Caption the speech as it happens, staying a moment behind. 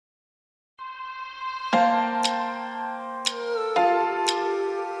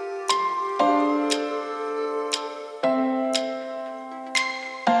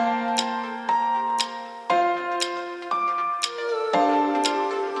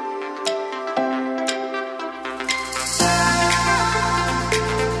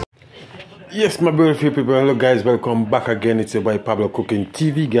Yes, my beautiful people, hello guys, welcome back again. It's your boy Pablo cooking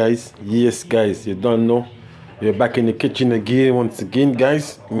TV, guys. Yes, guys, you don't know, we're back in the kitchen again, once again,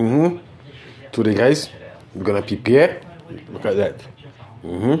 guys. Today, guys, we're gonna prepare. Look at that.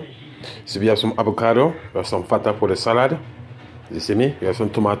 So we have some avocado, we have some feta for the salad. You see me? We have some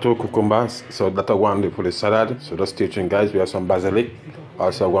tomato, cucumbers, so that I want for the salad. So just stay tuned, guys. We have some basilic,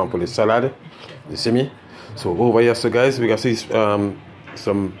 also one for the salad. You see me? So over here, so guys, we got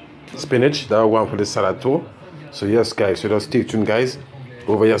some spinach that I want for the salad too. So yes, guys, so just stay tuned, guys.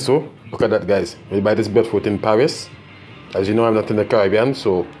 Over here, so look at that, guys. We buy this breadfruit in Paris. As you know, I'm not in the Caribbean,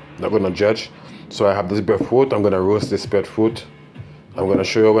 so I'm not gonna judge. So I have this breadfruit. I'm gonna roast this breadfruit. I'm gonna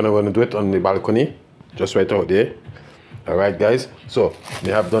show you when I'm gonna do it on the balcony, just right out there. Alright, guys, so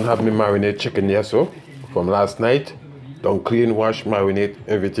don't have me marinate chicken here, so from last night. Don't clean, wash, marinate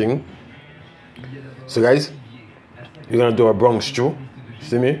everything. So guys, we're gonna do a brown stew.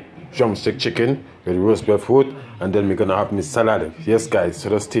 See me? Drumstick chicken with roast breadfruit, and then we're gonna have my salad. Yes, guys, so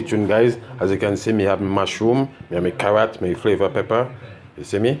just stay tuned, guys. As you can see, me have my mushroom, me have my carrot, my flavor pepper. You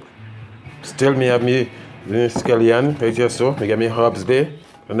see me? Still me have me scallion right here, so me get me herbs there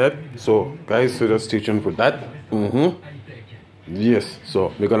on that. So guys, so just stay tuned for that. Yes,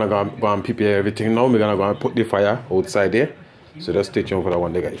 so we're gonna go and prepare everything now. We're gonna go and put the fire outside there. So just stay tuned for that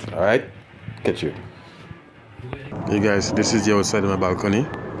one day, guys. Alright? Catch you. Hey guys, this is the outside of my balcony.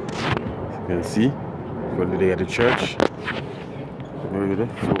 You can see when they at the church.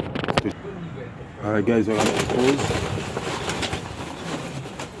 Alright guys, we're gonna close.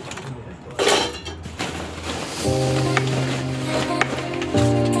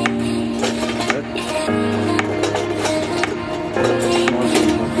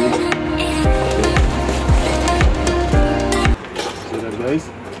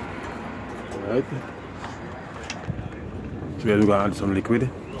 Alright. So we're gonna add some liquid.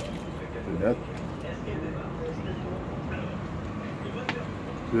 Like that.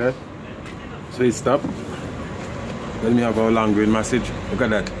 See that? So it stop. Let me have our long grain message. Look at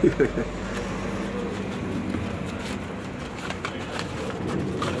that.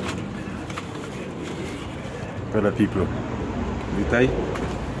 For the people. You tight?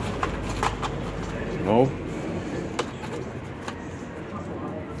 No.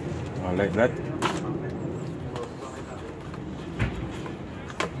 Like that.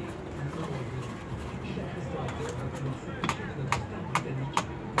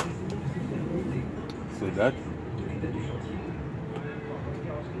 So that.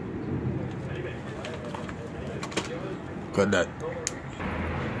 Look at that.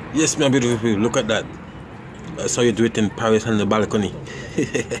 Yes, my beautiful people, look at that. I saw you do it in Paris on the balcony.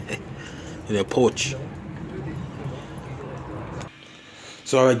 In a porch.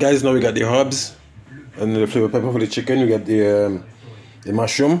 So alright guys, now we got the herbs and the flavor pepper for the chicken. We got the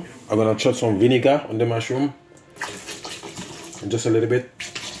mushroom. I'm gonna chop some vinegar on the mushroom. And just a little bit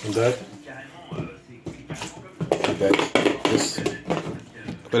of that. Like that. Just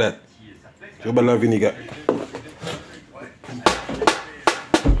look at that. Just a lot of vinegar.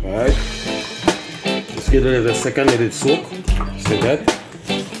 Alright. Just give it a second, let it soak. See that.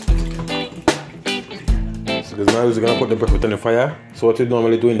 Because now we're gonna put the breadfruit on the fire. So what we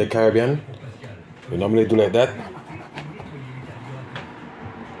normally do in the Caribbean, we normally do like that.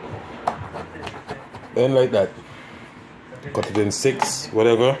 Then like that. Cut it in 6,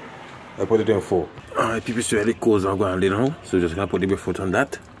 whatever. I put it in 4. Alright, people, so the coals are going to lay down. So we're just gonna put the breadfruit on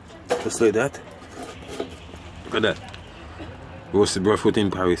that. Just like that. Look at that. Roasted breadfruit in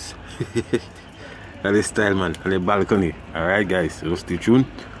Paris. That is style, man. On the balcony. Alright guys, so stay tuned.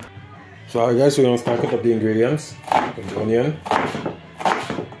 So alright guys, so we're going to start cutting up the ingredients. The onion.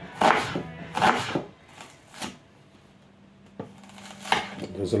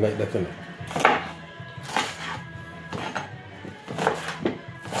 Just like that in it.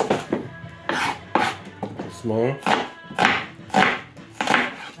 Small.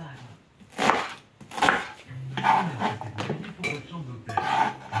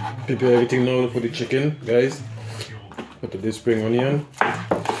 Prepare everything now for the chicken, guys. Put the spring onion.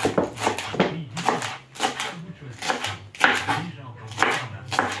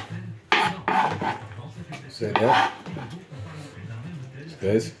 Like that.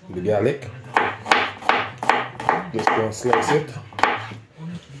 Guys, the garlic. Just go and slice it.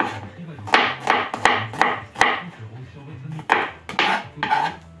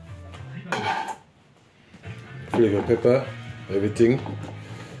 Flavor pepper, everything.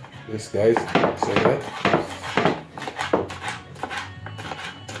 Yes, guys, like that.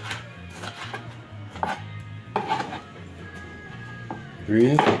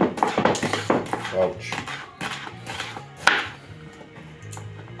 Green. Ouch.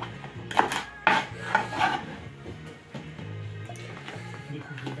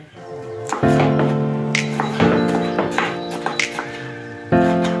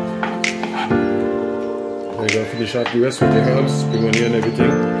 gonna finish off the rest with the herbs, spring onion,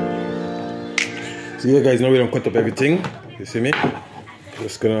 everything. So yeah guys, now we don't cut up everything. You see me?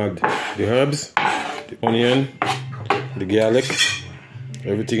 Just gonna add the herbs, the onion, the garlic,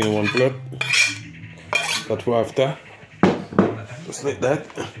 everything in one pot. That for after. Just like that.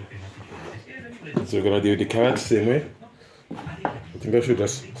 So we're gonna do the carrots same way. I think I should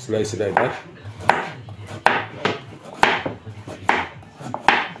just slice it like that.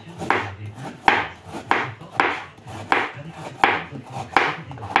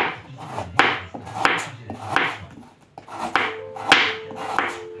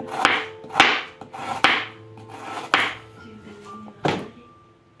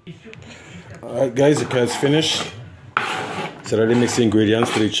 Alright guys, the carrot's finished. So already mix the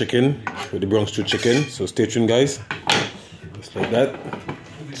ingredients for the chicken, for the Drumstick chicken. So stay tuned guys. Just like that.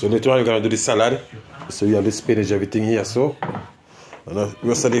 So later on we're gonna do the salad. So we have the spinach, everything here, so. And the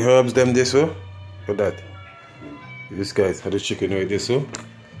rest of the herbs them there, so. For that. This guys have the chicken right there, so.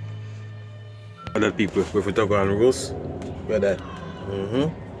 Other people, if we talk about roast, look at that.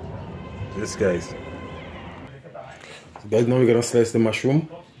 This guys. So guys, now we're gonna slice the mushroom.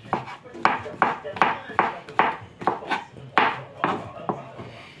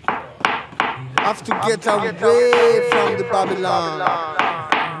 Have to get away from the Babylon.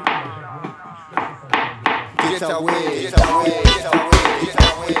 Get away, get away, get away, get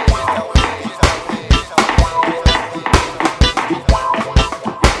away, get away.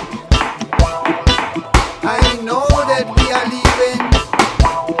 I know that we are leaving.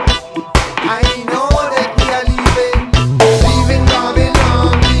 I know that we are leaving. Leaving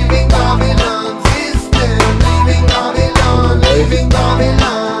Babylon, leaving Babylon system. Leaving Babylon, leaving Babylon.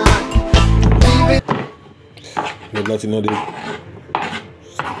 Let you know that.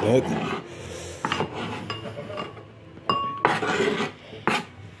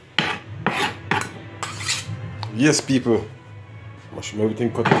 Yes, people. Mushroom,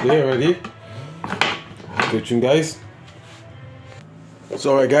 everything cut there already. Stay tuned, guys.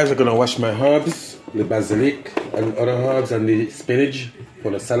 So, alright, guys, I'm gonna wash my herbs, the basilic and other herbs and the spinach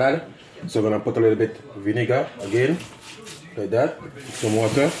for the salad. So, I'm gonna put a little bit of vinegar again, like that, some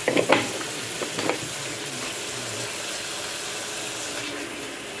water.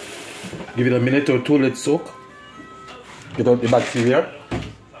 Give it a minute or two, let it soak. Get out the bacteria.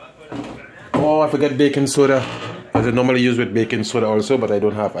 Oh, I forget baking soda. As I normally use with baking soda also, but I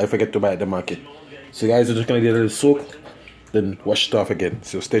don't have. I forget to buy at the market. So guys, I'm just gonna get a little soak, then wash it off again.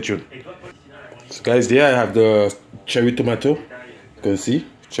 So stay tuned. So guys, there I have the cherry tomato. You can see,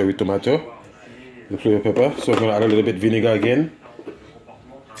 cherry tomato. The flavor pepper. So I'm gonna add a little bit vinegar again.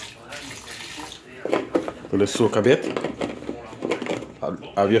 Let it soak a bit.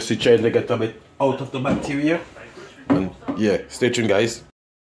 Obviously trying to get a bit out of the bacteria. And yeah, stay tuned guys.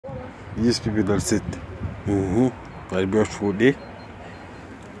 Yes people, that's it. I brush food there.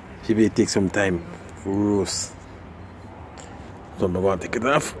 Maybe it takes some time for roast. So I'm going to take it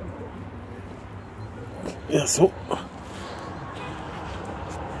off. Yeah, so.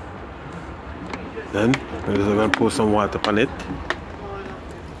 Then I'm just going to pour some water on it.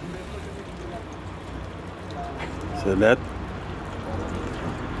 So that.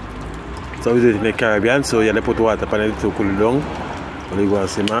 So we do it in the Caribbean, so you have to put water on it to cool it down. When you go and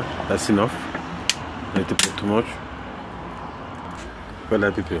simmer, that's enough. You need to put too much. But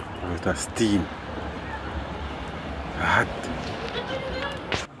that people, with that steam. Hot.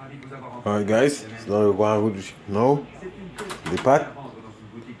 Alright guys, so now we're going with the pot.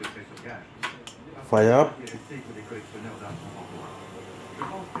 Fire up.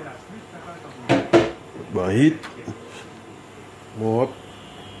 Burn heat. More up.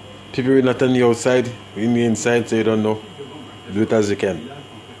 People are not on the outside, in the inside, so you don't know. Do it as you can.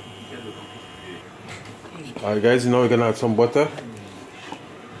 Alright guys, now we're gonna add some butter.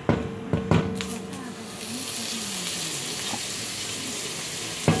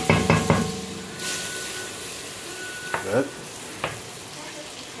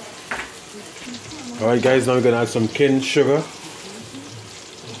 Alright guys, now we're gonna add some cane sugar.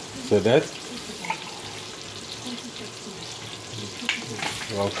 So that.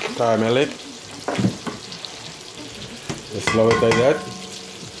 I'll caramel it. Just slow it like that.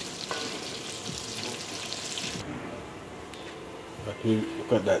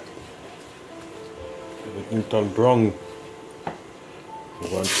 Look at that. Everything turned brown. So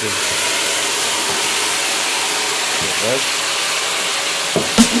one thing. Like that.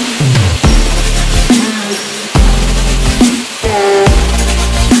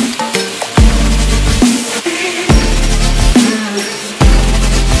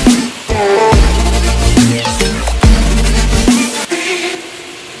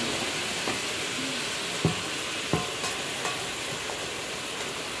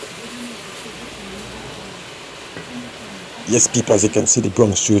 Yes, people, as you can see, the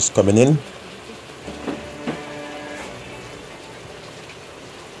brown stew is coming in.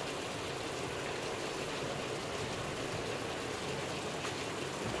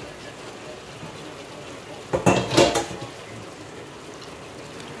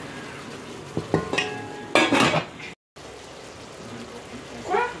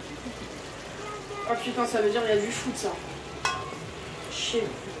 Oh putain, ça veut dire qu'il y a du foot, ça. Chier.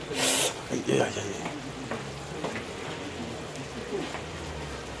 Aïe, aïe, aïe, aïe.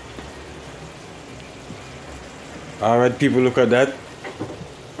 Alright, people, look at that.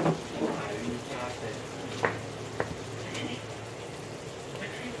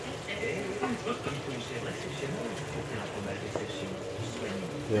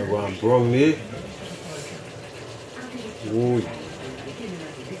 Yeah, one brownie. Ooh.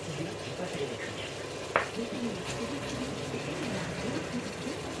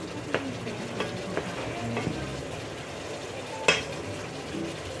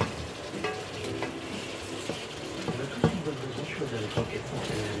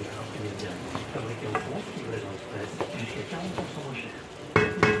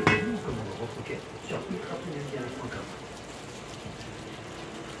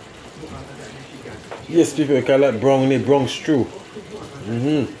 Yes, people, we call that brownie, brown stew.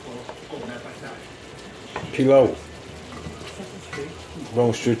 Pilau.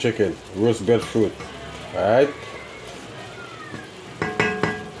 Brown stew chicken, roast breadfruit. Alright.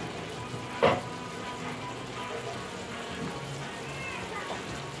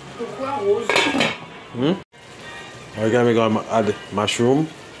 Pourquoi rose? Again, we're going to add mushroom.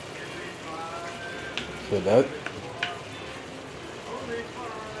 So that.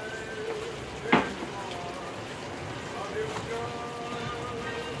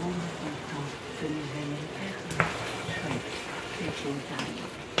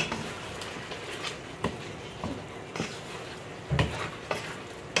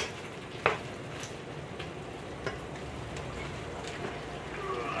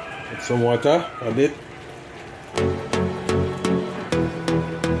 Add some water, a bit.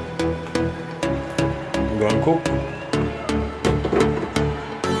 Go and cook.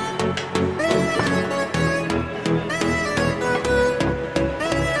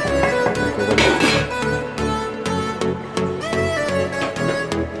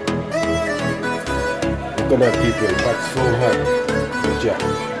 Look at that, people, that's so hot. Yeah.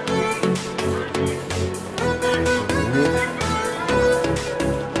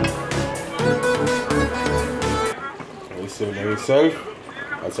 We simmer yourself.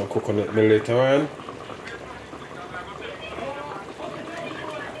 Add some coconut milk later on.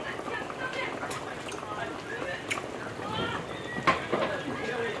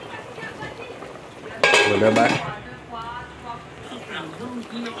 We're back.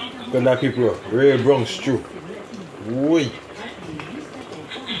 Look at that, people, real brown stew. Oi.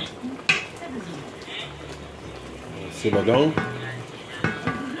 Simmer down.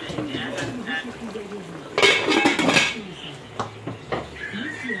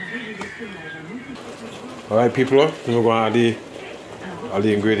 Alright, people, we're going to add all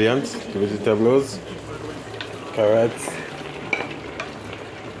the ingredients, the vegetables, carrots,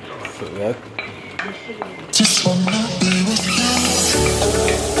 so that. Just wanna be with you.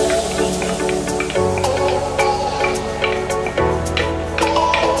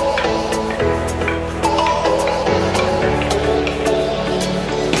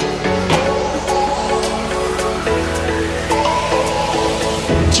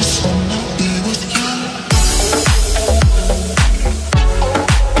 Just wanna be with you.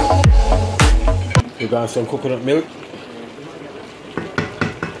 We got some coconut milk,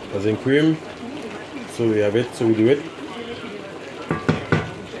 as in cream. So we have it, so we do it.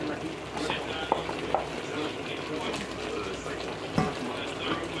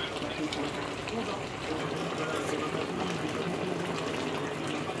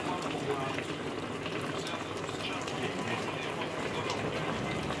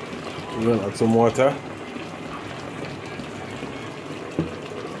 We're gonna add some water.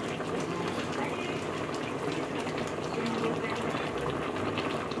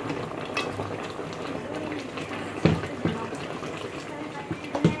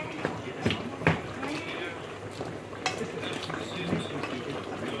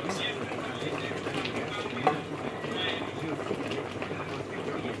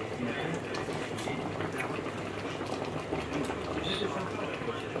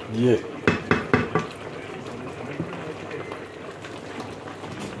 Yeah.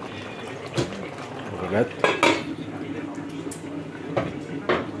 Look at that.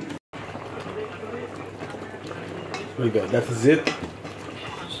 We got that is it.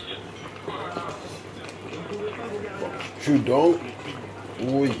 stew down.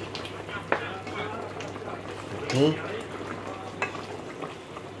 Oui.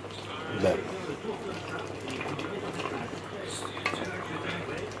 That.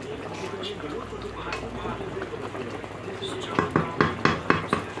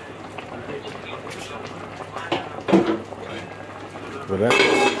 Voilà.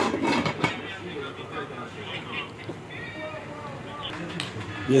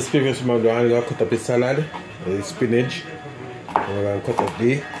 Yes, previously I'm going to cut up a salad, spinach. I'm going to cut up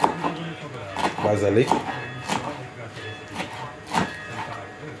the basilic.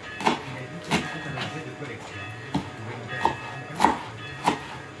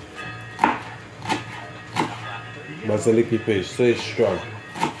 Basilic pepper is so strong.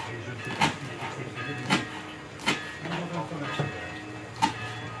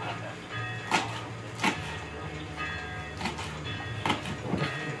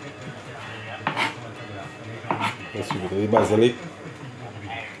 Let's give it the basilic.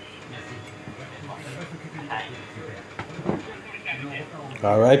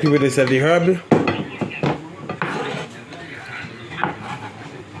 Alright, people, this is the herb.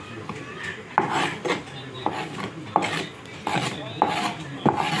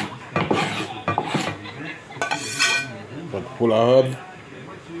 Full of herb.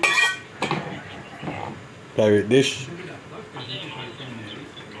 Pirate dish.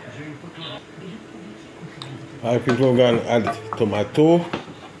 Alright, people, we're going to add tomato,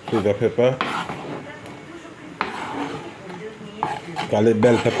 flavor pepper, garlic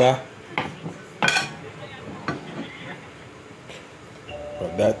bell pepper,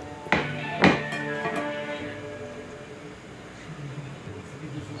 like that.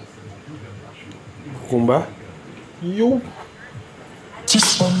 Cucumber. You.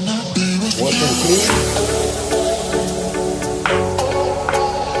 Wash and clean.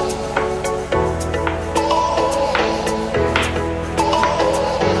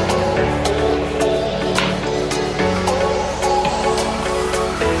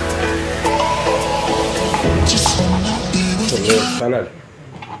 Salad.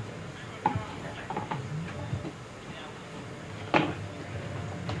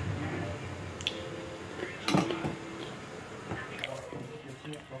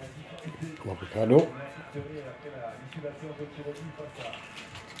 Avocado.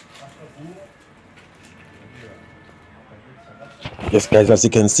 Yes, guys, as you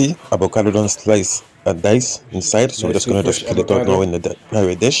can see, avocado don't slice a dice inside, so we're just gonna just put it out now in the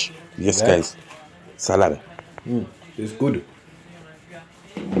pirate dish. Yes, guys, salad. It's good.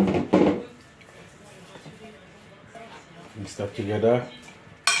 Mix that together.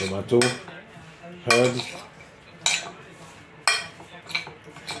 Tomato, herbs.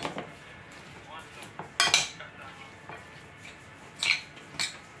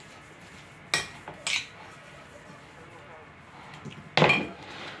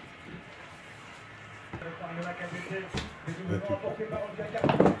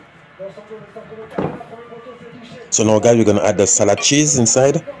 So now, guys, we're gonna add the salad cheese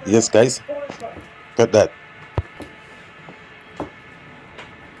inside. Yes, guys, got that.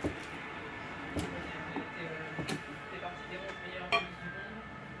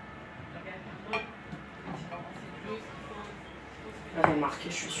 Elles vont marquer,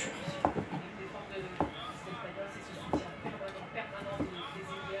 je suis sûre.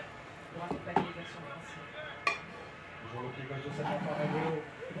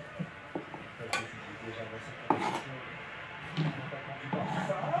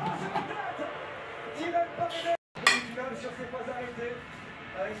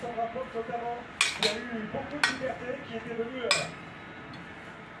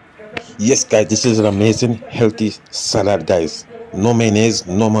 Yes, guys, this is an amazing healthy salad, guys. No mayonnaise,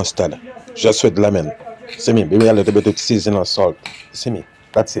 no mustard, just with lemon. See me, maybe a little bit of seasoning or salt. See me,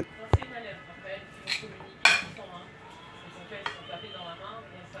 that's it.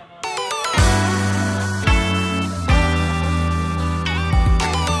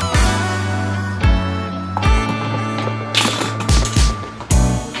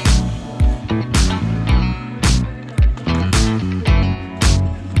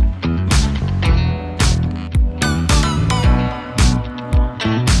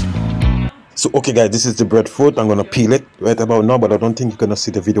 So okay, guys, this is the breadfruit. I'm gonna peel it right about now, but I don't think you're gonna see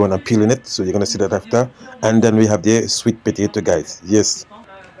the video when I'm peeling it, so you're gonna see that after. And then we have the sweet potato, guys. Yes,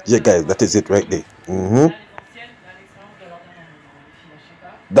 yeah, guys, that is it right there.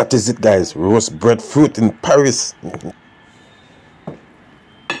 That is it, guys. Roast breadfruit in Paris.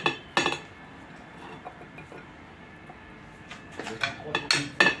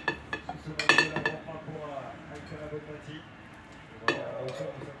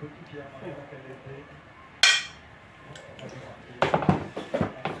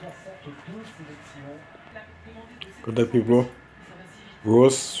 Good night, people.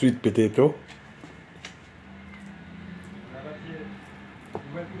 Roast sweet potato.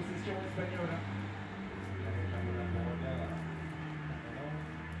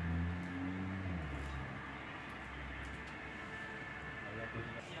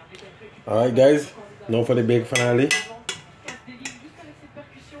 Alright guys, now for the big finale.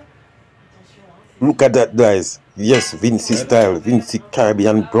 Look at that, guys. Yes, Vinci style, Vinci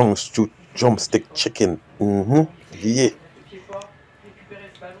Caribbean Bronx Stew Drumstick Chicken. Yeah.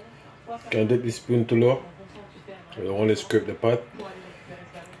 Can dip the spoon too low. You don't want to scrape the pot.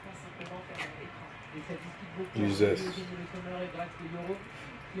 Use this.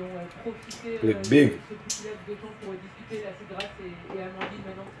 Look big.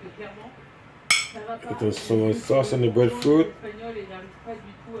 Put some sauce on the breadfruit.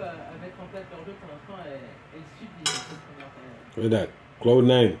 Look at that.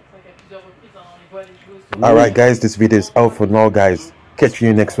 Cloud9. Alright, guys, this video is out for now, guys. Catch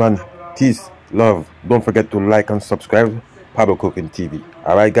you next one. Peace, love. Don't forget to like and subscribe. Pablo Cooking TV.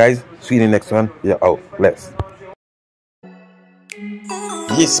 Alright, guys. See you in the next one. We are out. Bless.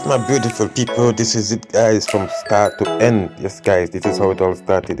 Yes, my beautiful people, this is it, guys, from start to end. Yes, guys, this is how it all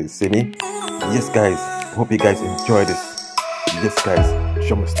started. You see me? Yes, guys, hope you guys enjoy this. Yes, guys,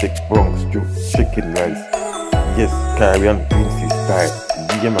 drumstick Bronx Stew Chicken Rice. Yes, Caribbean Vinci style.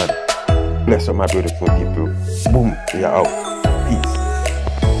 Yeah, man. Bless up, my beautiful people. Boom, we are out.